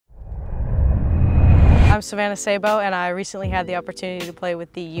I'm Savannah Sabo, and I recently had the opportunity to play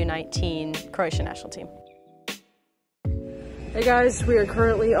with the U19 Croatia National Team. Hey guys, we are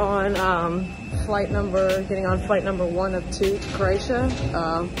currently on getting on flight number 1 of 2 to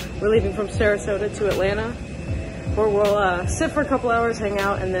Croatia. We're leaving from Sarasota to Atlanta, where we'll sit for a couple hours, hang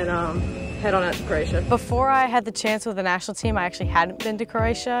out, and then head on out to Croatia. Before I had the chance with the national team, I actually hadn't been to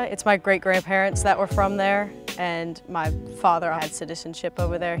Croatia. It's my great-grandparents that were from there, and my father had citizenship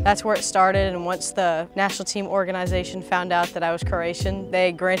over there. That's where it started, and once the national team organization found out that I was Croatian,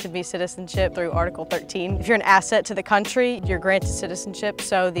 they granted me citizenship through Article 13. If you're an asset to the country, you're granted citizenship,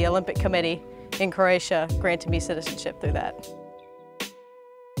 so the Olympic Committee in Croatia granted me citizenship through that.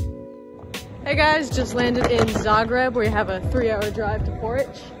 Hey guys, just landed in Zagreb. We have a 3-hour drive to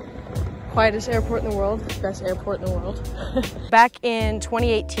Porridge. Quietest airport in the world, best airport in the world. Back in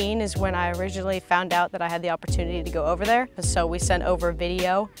 2018 is when I originally found out that I had the opportunity to go over there. So we sent over a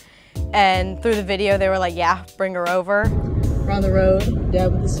video, and through the video they were like, yeah, bring her over. We're on the road,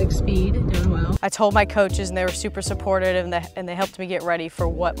 Dad with the 6-speed, doing well. I told my coaches and they were super supportive, and they helped me get ready for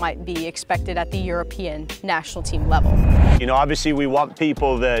what might be expected at the European national team level. You know, obviously we want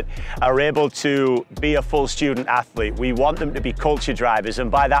people that are able to be a full student athlete. We want them to be culture drivers,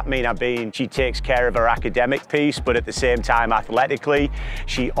 and by that I mean she takes care of her academic piece, but at the same time athletically,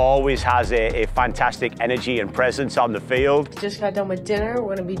 she always has a fantastic energy and presence on the field. Just got done with dinner.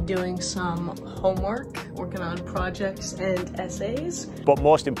 We're gonna be doing some homework, working on projects and essays. But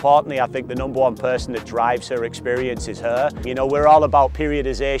most importantly, I think the #1 person that drives her experience is her. You know, we're all about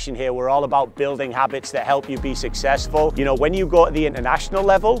periodization here. We're all about building habits that help you be successful. You know, when you go to the international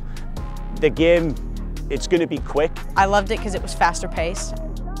level, the game, it's going to be quick. I loved it because it was faster paced.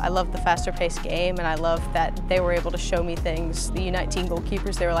 I loved the faster paced game, and I loved that they were able to show me things. The U19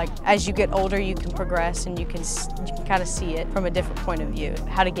 goalkeepers, they were like, as you get older, you can progress and you can kind of see it from a different point of view,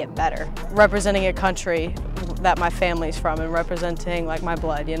 how to get better. Representing a country that my family's from and representing like my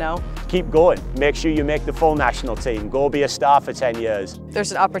blood, you know? Keep going. Make sure you make the full national team. Go be a star for 10 years. There's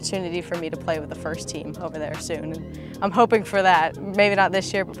an opportunity for me to play with the first team over there soon, and I'm hoping for that. Maybe not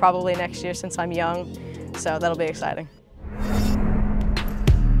this year, but probably next year since I'm young, so that'll be exciting.